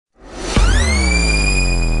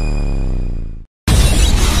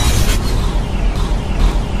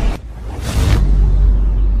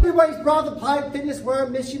Brother Applied Fitness, where our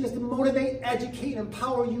mission is to motivate, educate, and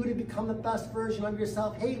empower you to become the best version of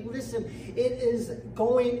yourself. Hey, listen, it is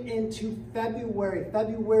going into February.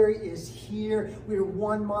 February is here. We're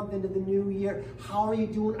 1 month into the new year. How are you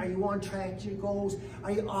doing? Are you on track to your goals?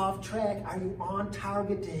 Are you off track? Are you on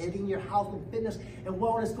target to hitting your health and fitness and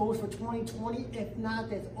wellness goals for 2020? If not,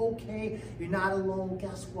 that's okay. You're not alone.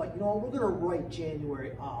 Guess what? You know what? We're going to write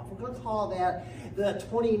January off. We're going to call that the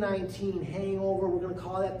 2019 hangover. We're going to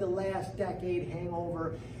call that the last decade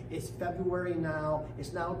hangover. It's February now.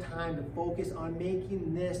 It's now time to focus on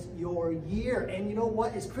making this your year. And you know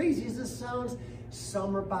what? As crazy as this sounds,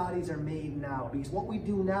 summer bodies are made now, because what we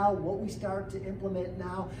do now, what we start to implement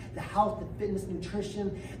now, the health, the fitness,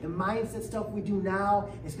 nutrition, the mindset stuff we do now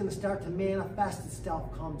is going to start to manifest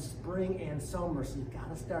itself come spring and summer. So you've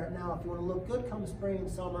got to start now if you want to look good come spring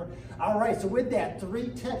and summer. All right, so with that, 3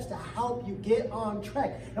 tips to help you get on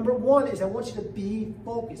track. Number 1 is I want you to be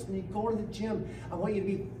focused. When you go to the gym, I want you to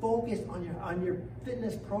be focused on your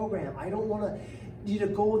fitness program. I don't want you to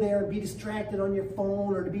go there and be distracted on your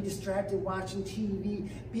phone or to be distracted watching TV.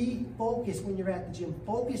 Be focused when you're at the gym.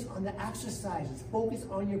 Focus on the exercises. Focus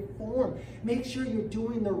on your form. Make sure you're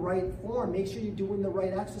doing the right form. Make sure you're doing the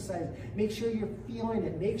right exercise. Make sure you're feeling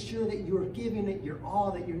it. Make sure that you're giving it your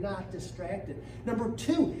all, that you're not distracted. Number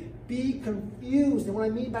 2, be confused. And what I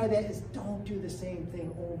mean by that is don't do the same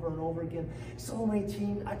thing over and over again. So many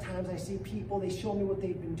times I see people, they show me what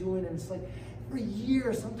they've been doing, and it's like, for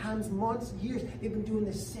years, sometimes months, years, they've been doing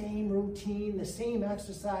the same routine, the same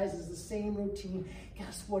exercises, the same routine.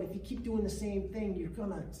 Guess what? If you keep doing the same thing, you're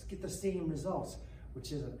gonna get the same results,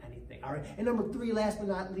 which isn't anything, all right? And number 3, last but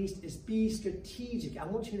not least, is be strategic. I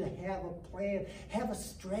want you to have a plan, have a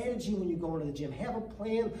strategy when you go into the gym. Have a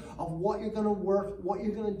plan of what you're gonna work, what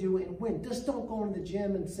you're gonna do, and when. Just don't go into the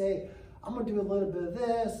gym and say, I'm gonna do a little bit of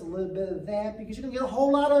this, a little bit of that, because you're gonna get a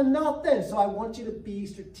whole lot of nothing. So I want you to be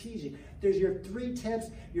strategic. There's your 3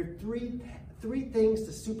 tips, your three things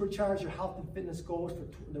to supercharge your health and fitness goals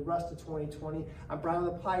for the rest of 2020. I'm Brian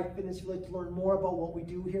with Applied Fitness. If you'd like to learn more about what we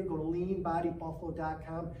do here, go to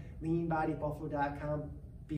leanbodybuffalo.com, leanbodybuffalo.com.